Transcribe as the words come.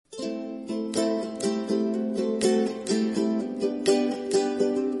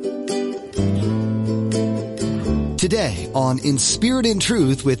today on In Spirit and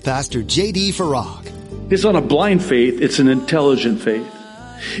Truth with Pastor J.D. Farag. It's not a blind faith, it's an intelligent faith.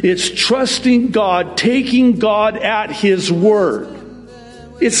 It's trusting God, taking God at His word.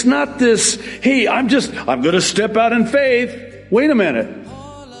 It's not this, hey, I'm going to step out in faith. Wait a minute.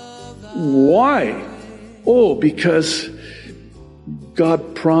 Why? Oh, because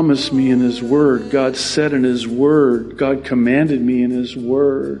God promised me in His word. God said in His word. God commanded me in His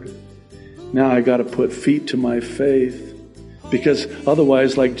word. Now I got to put feet to my faith. Because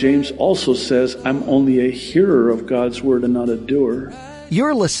otherwise, like James also says, I'm only a hearer of God's word and not a doer.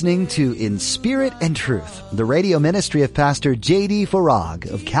 You're listening to In Spirit and Truth, the radio ministry of Pastor J.D. Farag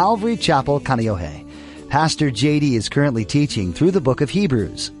of Calvary Chapel, Kaneohe. Pastor J.D. is currently teaching through the book of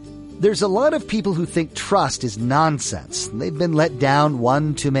Hebrews. There's a lot of people who think trust is nonsense. They've been let down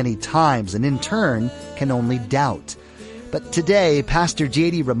one too many times and in turn can only doubt. But today, Pastor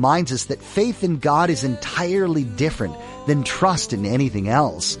J.D. reminds us that faith in God is entirely different than trust in anything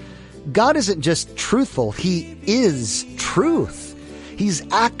else. God isn't just truthful, He is truth. He's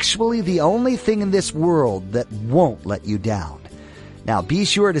actually the only thing in this world that won't let you down. Now, be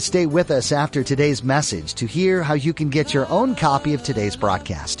sure to stay with us after today's message to hear how you can get your own copy of today's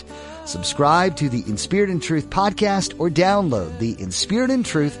broadcast. Subscribe to the In Spirit and Truth podcast or download the In Spirit and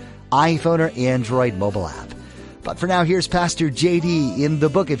Truth iPhone or Android mobile app. But for now, here's Pastor J.D. in the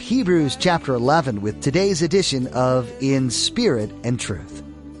book of Hebrews chapter 11 with today's edition of In Spirit and Truth.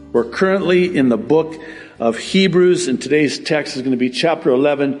 We're currently in the book of Hebrews, and today's text is going to be chapter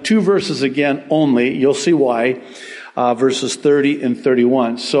 11, 2 verses again only. You'll see why, verses 30 and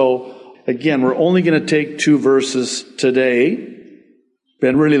 31. So again, we're only going to take 2 verses today.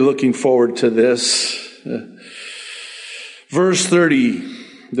 Been really looking forward to this. Verse 30.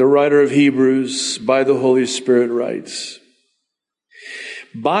 The writer of Hebrews, by the Holy Spirit, writes,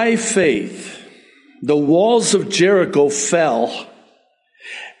 "By faith, the walls of Jericho fell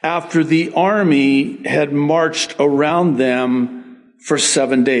after the army had marched around them for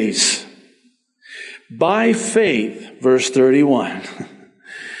 7 days. By faith," verse 31,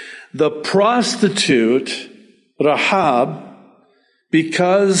 "the prostitute Rahab,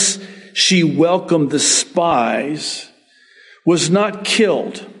 because she welcomed the spies, was not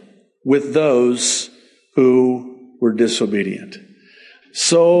killed with those who were disobedient."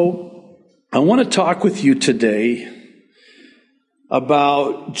 So I want to talk with you today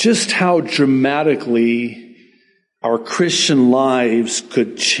about just how dramatically our Christian lives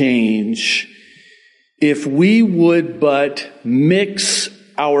could change if we would but mix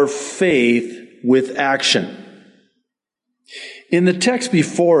our faith with action. In the text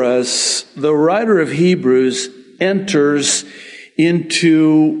before us, the writer of Hebrews enters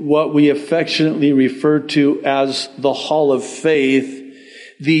into what we affectionately refer to as the hall of faith,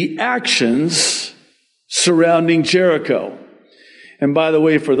 the actions surrounding Jericho. And by the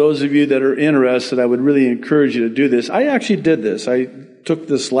way, for those of you that are interested, I would really encourage you to do this. I actually did this. I took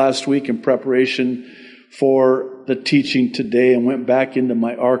this last week in preparation for the teaching today and went back into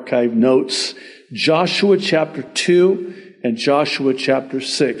my archive notes. Joshua chapter 2 and Joshua chapter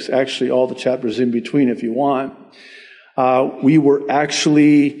 6. Actually, all the chapters in between if you want. We were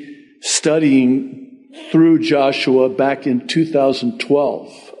actually studying through Joshua back in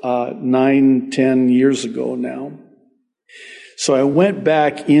 2012, 9-10 years ago now. So I went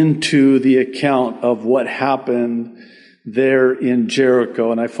back into the account of what happened there in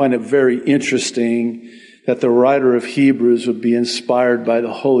Jericho, and I find it very interesting that the writer of Hebrews would be inspired by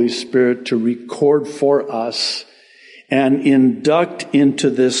the Holy Spirit to record for us and induct into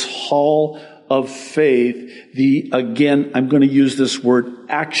this hall of faith again, I'm going to use this word,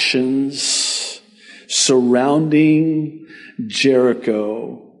 actions surrounding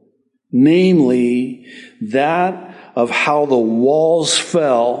Jericho, namely that of how the walls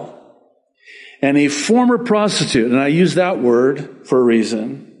fell and a former prostitute, and I use that word for a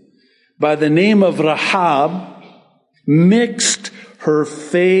reason, by the name of Rahab, mixed her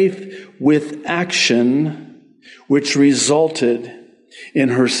faith with action, which resulted in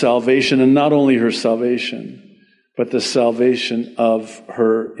her salvation, and not only her salvation, but the salvation of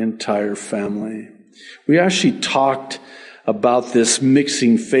her entire family. We actually talked about this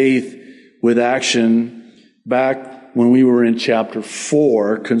mixing faith with action back when we were in chapter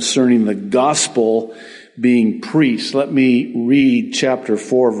 4 concerning the gospel being preached. Let me read chapter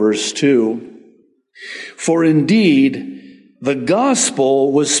 4, verse 2. "For indeed, the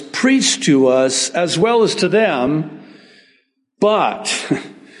gospel was preached to us as well as to them, but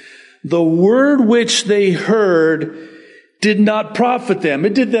the word which they heard did not profit them."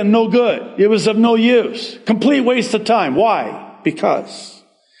 It did them no good. It was of no use. Complete waste of time. Why? Because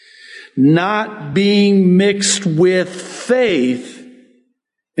not being mixed with faith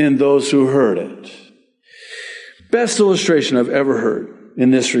in those who heard it. Best illustration I've ever heard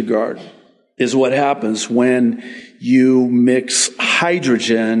in this regard is what happens when you mix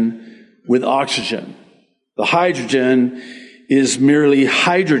hydrogen with oxygen. The hydrogen is merely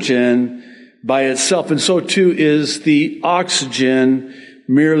hydrogen by itself, and so too is the oxygen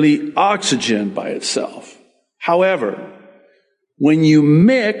merely oxygen by itself. However, when you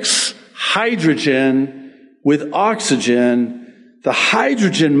mix hydrogen with oxygen, the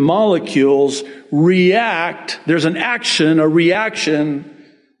hydrogen molecules react. There's an action, a reaction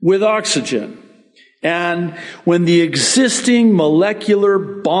with oxygen. And when the existing molecular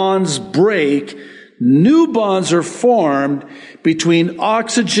bonds break, new bonds are formed between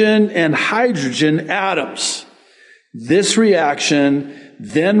oxygen and hydrogen atoms. This reaction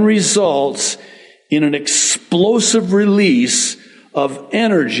then results in an explosive release of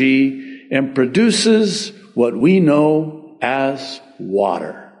energy and produces what we know as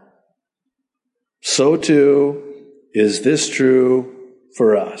water. So too is this true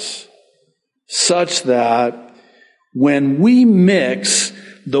for us, such that when we mix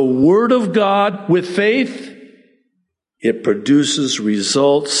the Word of God with faith, it produces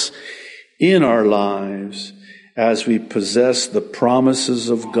results in our lives as we possess the promises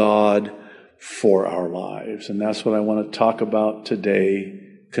of God for our lives. And that's what I want to talk about today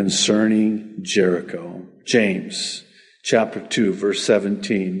concerning Jericho. James chapter 2, verse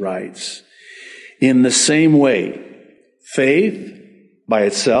 17 writes, "In the same way, faith by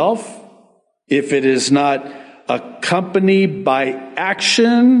itself, if it is not accompanied by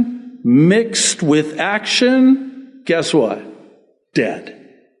action, mixed with action, guess what? Dead.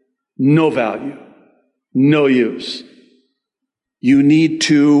 No value. No use. You need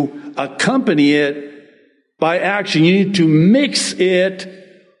to accompany it by action. You need to mix it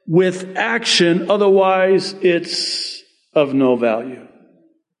with action. Otherwise, it's of no value,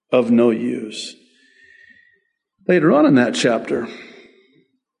 of no use." Later on in that chapter,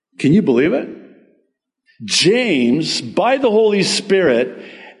 can you believe it? James, by the Holy Spirit,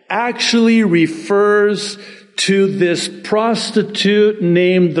 actually refers to this prostitute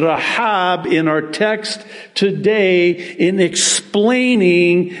named Rahab in our text today in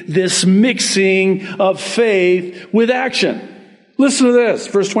explaining this mixing of faith with action. Listen to this,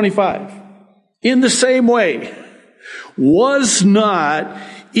 verse 25. "In the same way, was not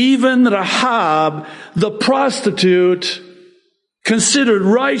even Rahab the prostitute considered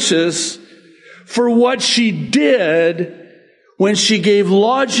righteous for what she did when she gave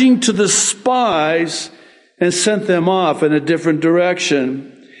lodging to the spies and sent them off in a different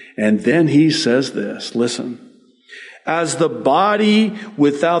direction?" And then he says this, listen, "As the body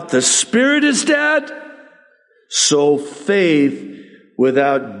without the spirit is dead, so faith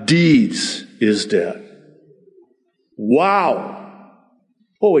without deeds is dead." Wow.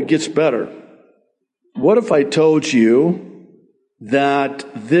 Oh, it gets better. What if I told you that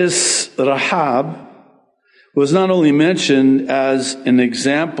this Rahab was not only mentioned as an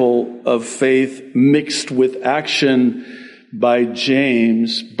example of faith mixed with action by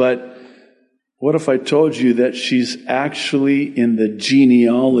James, but what if I told you that she's actually in the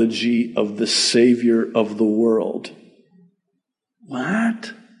genealogy of the Savior of the world?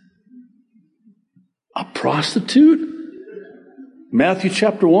 What? A prostitute? Matthew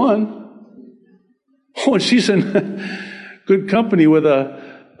chapter 1. Oh, and she's in good company with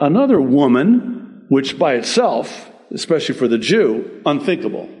another woman, which by itself, especially for the Jew,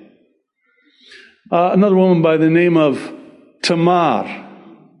 unthinkable. Another woman by the name of Tamar.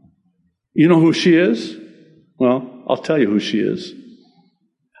 You know who she is? Well, I'll tell you who she is.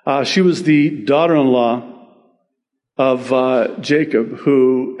 She was the daughter-in-law of Jacob,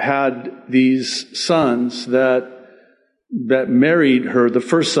 who had these sons that married her. The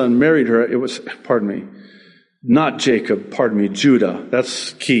first son married her. It was, not Jacob, Judah.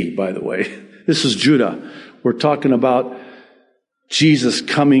 That's key, by the way. This is Judah. We're talking about Jesus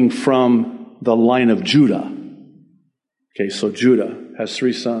coming from the line of Judah. Okay, so Judah has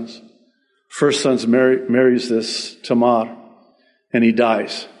 3 sons. First son marries this Tamar, and he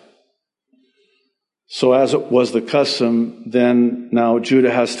dies. So as it was the custom, then now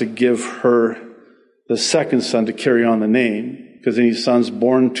Judah has to give her the second son to carry on the name, because any sons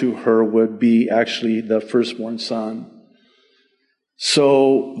born to her would be actually the firstborn son.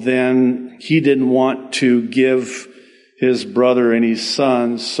 So then he didn't want to give his brother any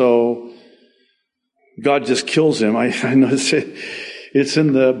sons, so God just kills him. I know it's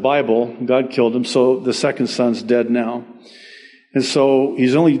in the Bible. God killed him, so the second son's dead now. And so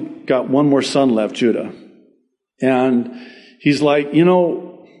he's only got one more son left, Judah. And he's like,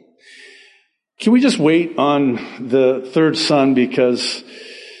 Can we just wait on the third son because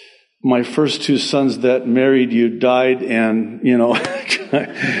my first two sons that married you died and,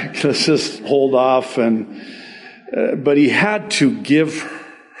 let's just hold off. But he had to give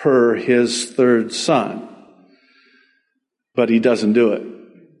her his third son, but he doesn't do it.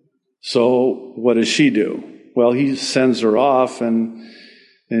 So what does she do? Well, he sends her off and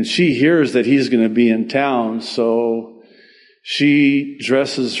she hears that he's going to be in town. So she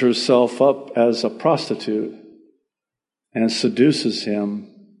dresses herself up as a prostitute and seduces him.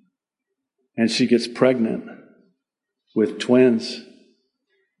 And she gets pregnant with twins.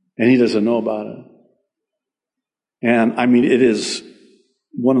 And he doesn't know about it. And it is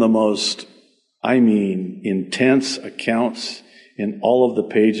one of the most, intense accounts in all of the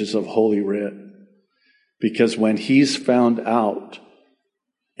pages of Holy Writ. Because when he's found out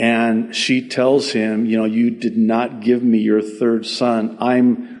and she tells him, you did not give me your third son,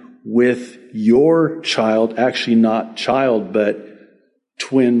 I'm with your child, actually not child, but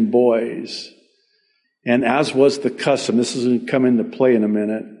twin boys. And as was the custom, this is going to come into play in a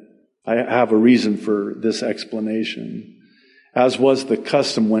minute. I have a reason for this explanation. As was the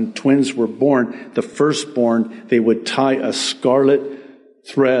custom, when twins were born, the firstborn, they would tie a scarlet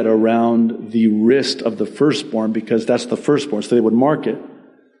thread around the wrist of the firstborn because that's the firstborn, so they would mark it.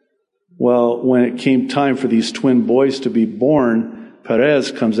 Well, when it came time for these twin boys to be born,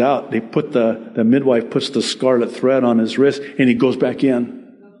 Perez comes out, the midwife puts the scarlet thread on his wrist, and he goes back in.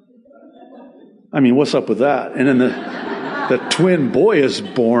 What's up with that? And then the twin boy is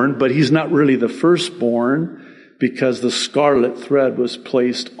born, but he's not really the firstborn because the scarlet thread was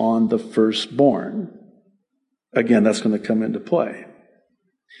placed on the firstborn. Again, that's going to come into play.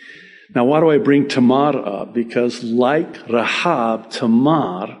 Now, why do I bring Tamar up? Because like Rahab,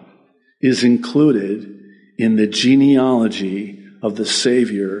 Tamar is included in the genealogy of the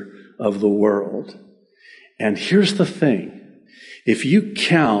Savior of the world. And here's the thing. If you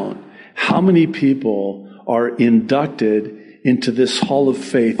count how many people are inducted into this hall of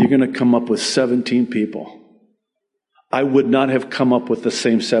faith, you're going to come up with 17 people. I would not have come up with the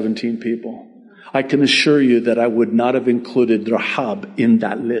same 17 people. I can assure you that I would not have included Rahab in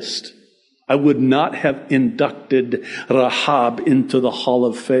that list. I would not have inducted Rahab into the hall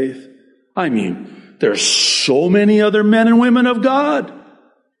of faith. There's so many other men and women of God.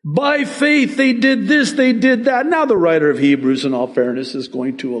 By faith, they did this, they did that. Now the writer of Hebrews, in all fairness, is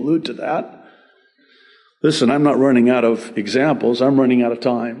going to allude to that. Listen, I'm not running out of examples. I'm running out of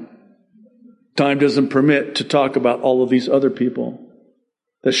time. Time doesn't permit to talk about all of these other people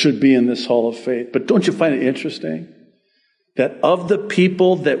that should be in this hall of faith. But don't you find it interesting that of the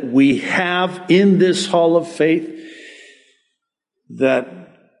people that we have in this hall of faith, that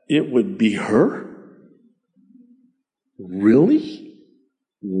it would be her? Really?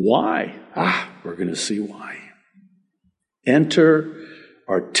 Why? We're going to see why. Enter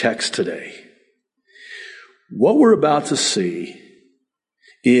our text today. What we're about to see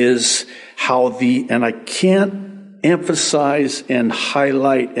is how and I can't emphasize and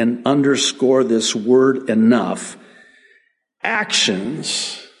highlight and underscore this word enough,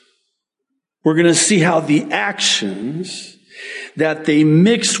 actions. We're going to see how the actions that they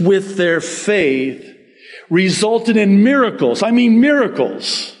mixed with their faith resulted in miracles.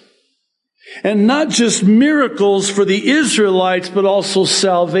 Miracles. And not just miracles for the Israelites, but also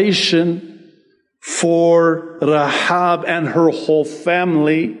salvation for Rahab and her whole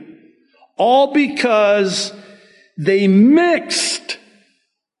family. All because they mixed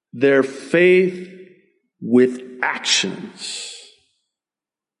their faith with actions.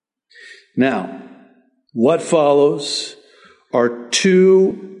 Now, what follows are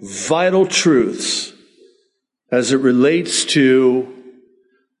two vital truths as it relates to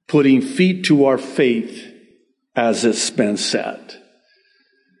putting feet to our faith, as it's been said.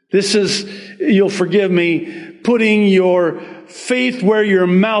 This is, you'll forgive me, putting your faith where your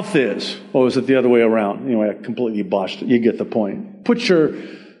mouth is. Oh, is it the other way around? Anyway, I completely botched it. You get the point. Put your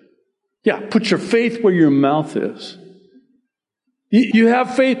faith where your mouth is. You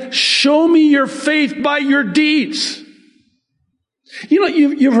have faith. Show me your faith by your deeds.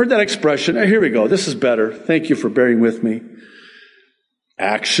 You've heard that expression. Here we go. This is better. Thank you for bearing with me.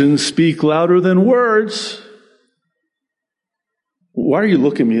 Actions speak louder than words. Why are you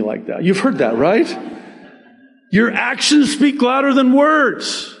looking at me like that? You've heard that, right? Your actions speak louder than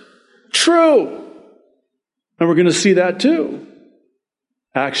words. True. And we're going to see that too.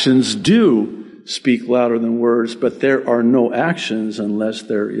 Actions do speak louder than words, but there are no actions unless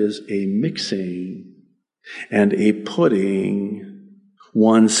there is a mixing and a putting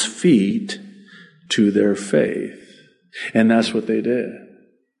one's feet to their faith. And that's what they did.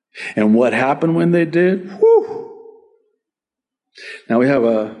 And what happened when they did? Whew. Now we have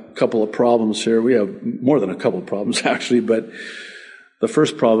a couple of problems here. We have more than a couple of problems, actually, but the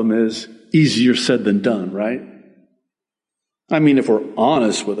first problem is easier said than done, right? I mean, if we're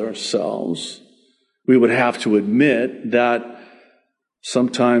honest with ourselves, we would have to admit that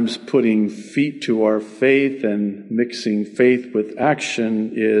sometimes putting feet to our faith and mixing faith with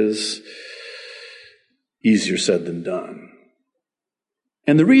action is easier said than done.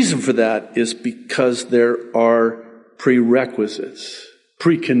 And the reason for that is because there are prerequisites,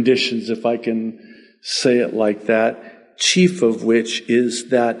 preconditions, if I can say it like that, chief of which is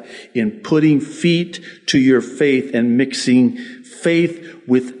that in putting feet to your faith and mixing faith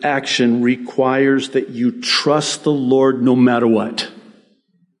with action requires that you trust the Lord no matter what.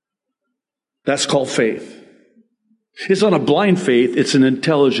 That's called faith. It's not a blind faith, it's an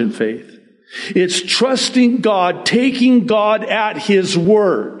intelligent faith. It's trusting God, taking God at His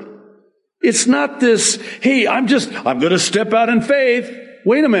word. It's not this, hey, I'm going to step out in faith.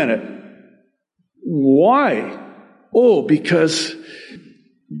 Wait a minute. Why? Oh, because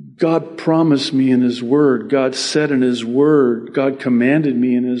God promised me in His word. God said in His word. God commanded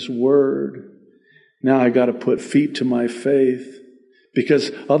me in His word. Now I got to put feet to my faith.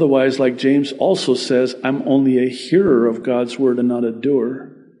 Because otherwise, like James also says, I'm only a hearer of God's word and not a doer.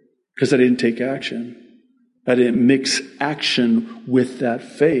 Because I didn't take action. I didn't mix action with that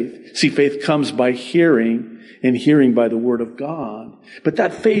faith. See, faith comes by hearing, and hearing by the word of God. But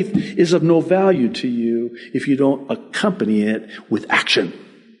that faith is of no value to you if you don't accompany it with action,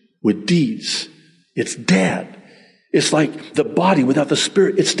 with deeds. It's dead. It's like the body without the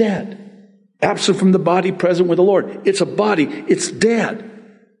spirit. It's dead. Absent from the body, present with the Lord. It's a body. It's dead.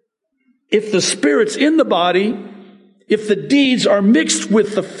 If the spirit's in the body, if the deeds are mixed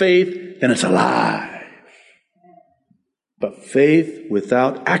with the faith, then it's alive. But faith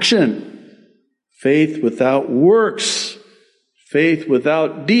without action, faith without works, faith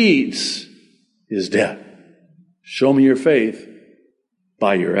without deeds is dead. Show me your faith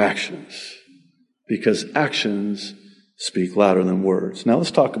by your actions, because actions speak louder than words. Now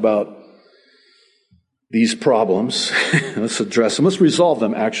let's talk about these problems. Let's address them. Let's resolve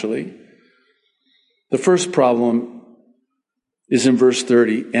them, actually. The first problem is in verse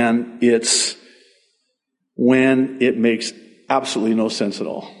 30, and it's when it makes absolutely no sense at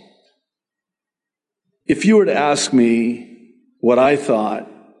all. If you were to ask me what I thought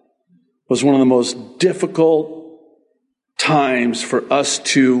was one of the most difficult times for us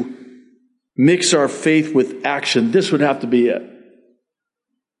to mix our faith with action, this would have to be it.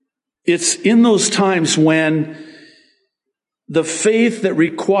 It's in those times when the faith that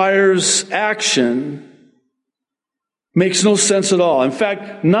requires action makes no sense at all. In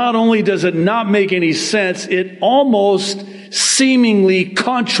fact, not only does it not make any sense, it almost seemingly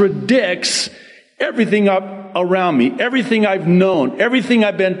contradicts everything up around me, everything I've known, everything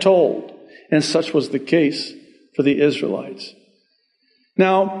I've been told. And such was the case for the Israelites.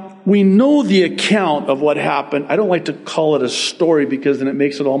 Now, we know the account of what happened. I don't like to call it a story because then it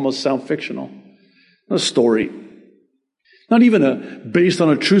makes it almost sound fictional. Not a story. Not even based on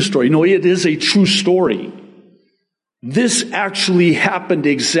a true story. No, it is a true story. This actually happened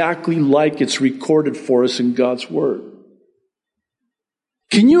exactly like it's recorded for us in God's Word.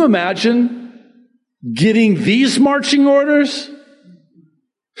 Can you imagine getting these marching orders?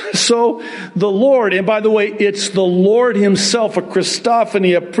 So the Lord, and by the way, it's the Lord Himself, a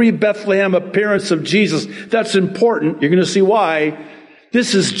Christophany, a pre-Bethlehem appearance of Jesus. That's important. You're going to see why.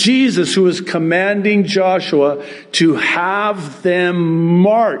 This is Jesus who is commanding Joshua to have them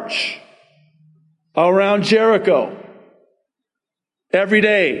march around Jericho every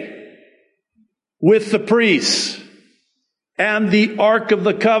day with the priests and the Ark of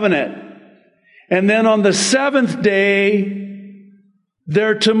the Covenant. And then on the seventh day,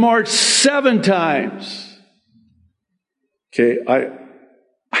 they're to march 7 times. Okay,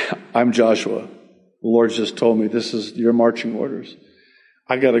 I'm Joshua. The Lord just told me this is your marching orders.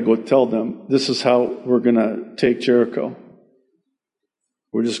 I got to go tell them this is how we're going to take Jericho.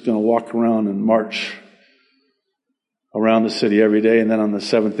 We're just going to walk around and march around the city every day, and then on the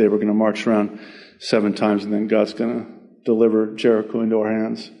 7th day we're going to march around 7 times, and then God's going to deliver Jericho into our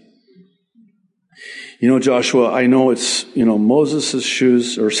hands. You know, Joshua, I know it's, Moses'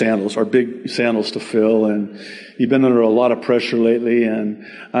 shoes or sandals are big sandals to fill, and you've been under a lot of pressure lately, and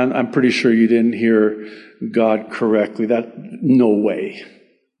I'm pretty sure you didn't hear God correctly. No way.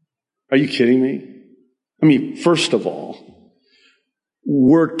 Are you kidding me? I mean, first of all,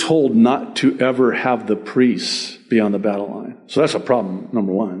 we're told not to ever have the priests be on the battle line. So that's a problem,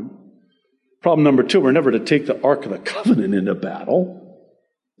 number one. Problem number 2, we're never to take the Ark of the Covenant into battle.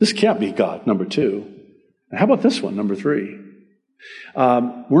 This can't be God, number 2. And how about this one, number 3?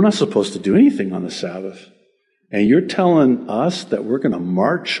 We're not supposed to do anything on the Sabbath. And you're telling us that we're going to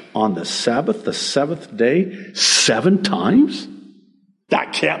march on the Sabbath, the 7th day, 7 times?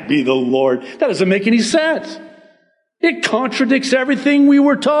 That can't be the Lord. That doesn't make any sense. It contradicts everything we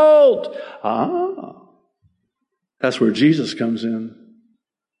were told. That's where Jesus comes in.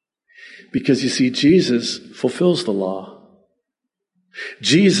 Because you see, Jesus fulfills the law.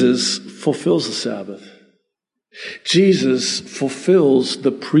 Jesus fulfills the Sabbath. Jesus fulfills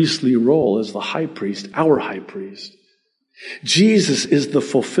the priestly role as the high priest, our high priest. Jesus is the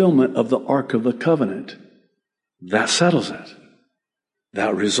fulfillment of the Ark of the Covenant. That settles it.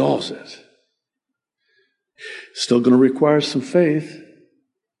 That resolves it. Still going to require some faith.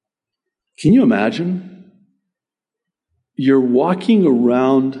 Can you imagine? You're walking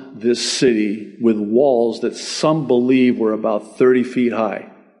around this city with walls that some believe were about 30 feet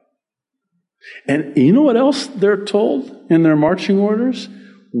high. And you know what else they're told in their marching orders?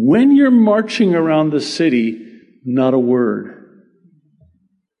 When you're marching around the city, not a word.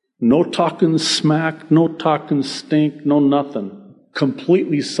 No talking smack, no talking stink, no nothing.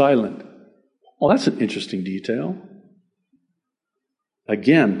 Completely silent. Well, that's an interesting detail.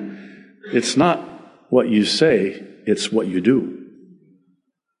 Again, it's not what you say, it's what you do.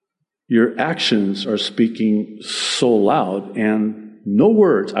 Your actions are speaking so loud, and no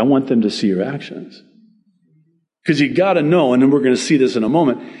words. I want them to see your actions. Because you got to know, and then we're going to see this in a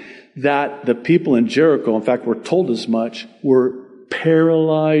moment, that the people in Jericho, in fact, we're told as much, were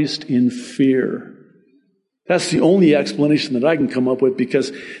paralyzed in fear. That's the only explanation that I can come up with,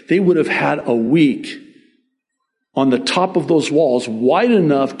 because they would have had a week on the top of those walls wide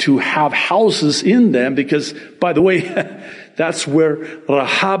enough to have houses in them, because, by the way, that's where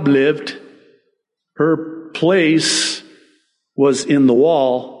Rahab lived. Her place was in the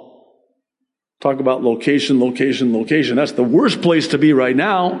wall. Talk about location. That's the worst place to be right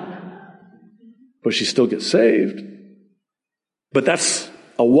now. But she still gets saved. But that's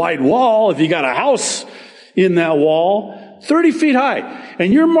a wide wall. If you got a house in that wall, 30 feet high,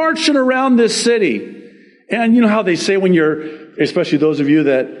 and you're marching around this city. And you know how they say when you're, especially those of you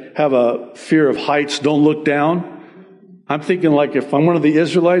that have a fear of heights, don't look down. I'm thinking, like, if I'm one of the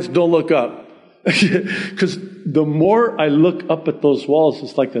Israelites, don't look up. Because the more I look up at those walls,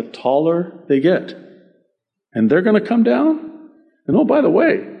 it's like the taller they get. And they're going to come down. And oh, by the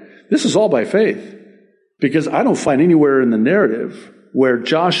way, this is all by faith. Because I don't find anywhere in the narrative where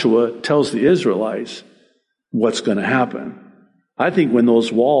Joshua tells the Israelites what's going to happen. I think when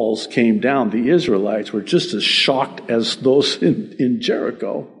those walls came down, the Israelites were just as shocked as those in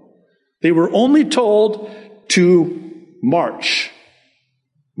Jericho. They were only told to march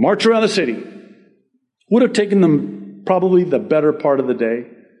around the city. Would have taken them probably the better part of the day.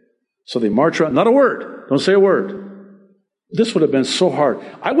 So they march around, not a word, don't say a word. This would have been so hard.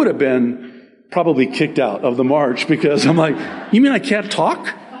 I would have been probably kicked out of the march, because I'm like, you mean I can't talk?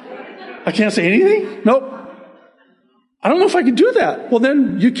 I can't say anything? Nope. I don't know if I could do that. Well,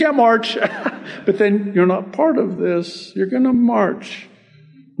 then you can't march. But then you're not part of this. You're going to march.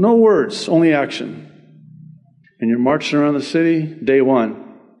 No words, only action. And you're marching around the city, day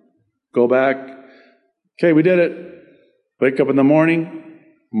 1. Go back. Okay, we did it. Wake up in the morning,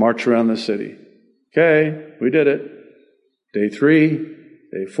 march around the city. Okay, we did it. Day 3,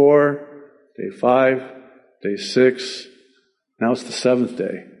 day 4, day 5, day 6. Now it's the 7th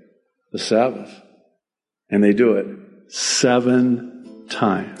day, the Sabbath. And they do it 7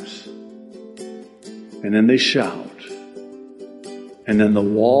 times. And then they shout. And then the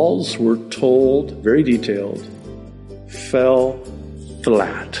walls were told, very detailed, fell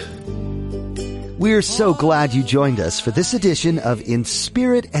flat. We're so glad you joined us for this edition of In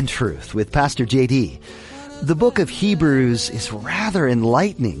Spirit and Truth with Pastor J.D. The book of Hebrews is rather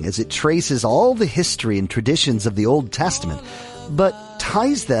enlightening as it traces all the history and traditions of the Old Testament, but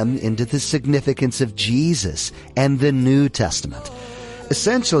ties them into the significance of Jesus and the New Testament.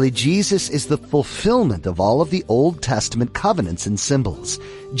 Essentially, Jesus is the fulfillment of all of the Old Testament covenants and symbols.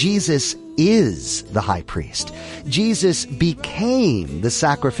 Jesus is the high priest. Jesus became the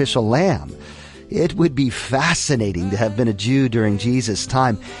sacrificial lamb. It would be fascinating to have been a Jew during Jesus'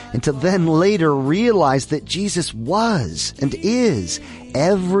 time and to then later realize that Jesus was and is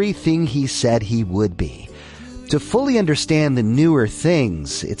everything he said he would be. To fully understand the newer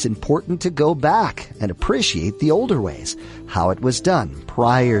things, it's important to go back and appreciate the older ways, how it was done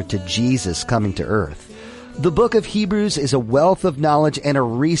prior to Jesus coming to earth. The book of Hebrews is a wealth of knowledge and a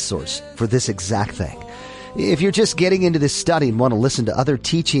resource for this exact thing. If you're just getting into this study and want to listen to other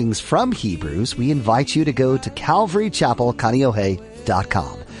teachings from Hebrews, we invite you to go to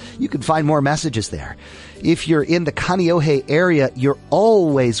CalvaryChapelKaneohe.com. You can find more messages there. If you're in the Kaneohe area, you're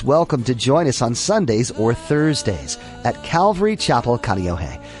always welcome to join us on Sundays or Thursdays at Calvary Chapel,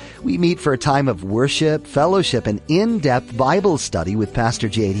 Kaneohe. We meet for a time of worship, fellowship, and in-depth Bible study with Pastor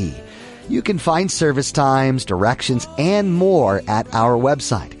J.D. You can find service times, directions, and more at our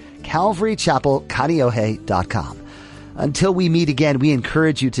website, calvarychapelkaneohe.com. Until we meet again, we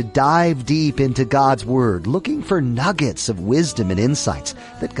encourage you to dive deep into God's Word, looking for nuggets of wisdom and insights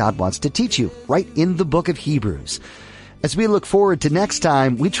that God wants to teach you right in the book of Hebrews. As we look forward to next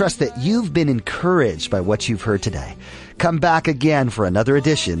time, we trust that you've been encouraged by what you've heard today. Come back again for another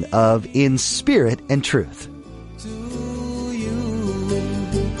edition of In Spirit and Truth.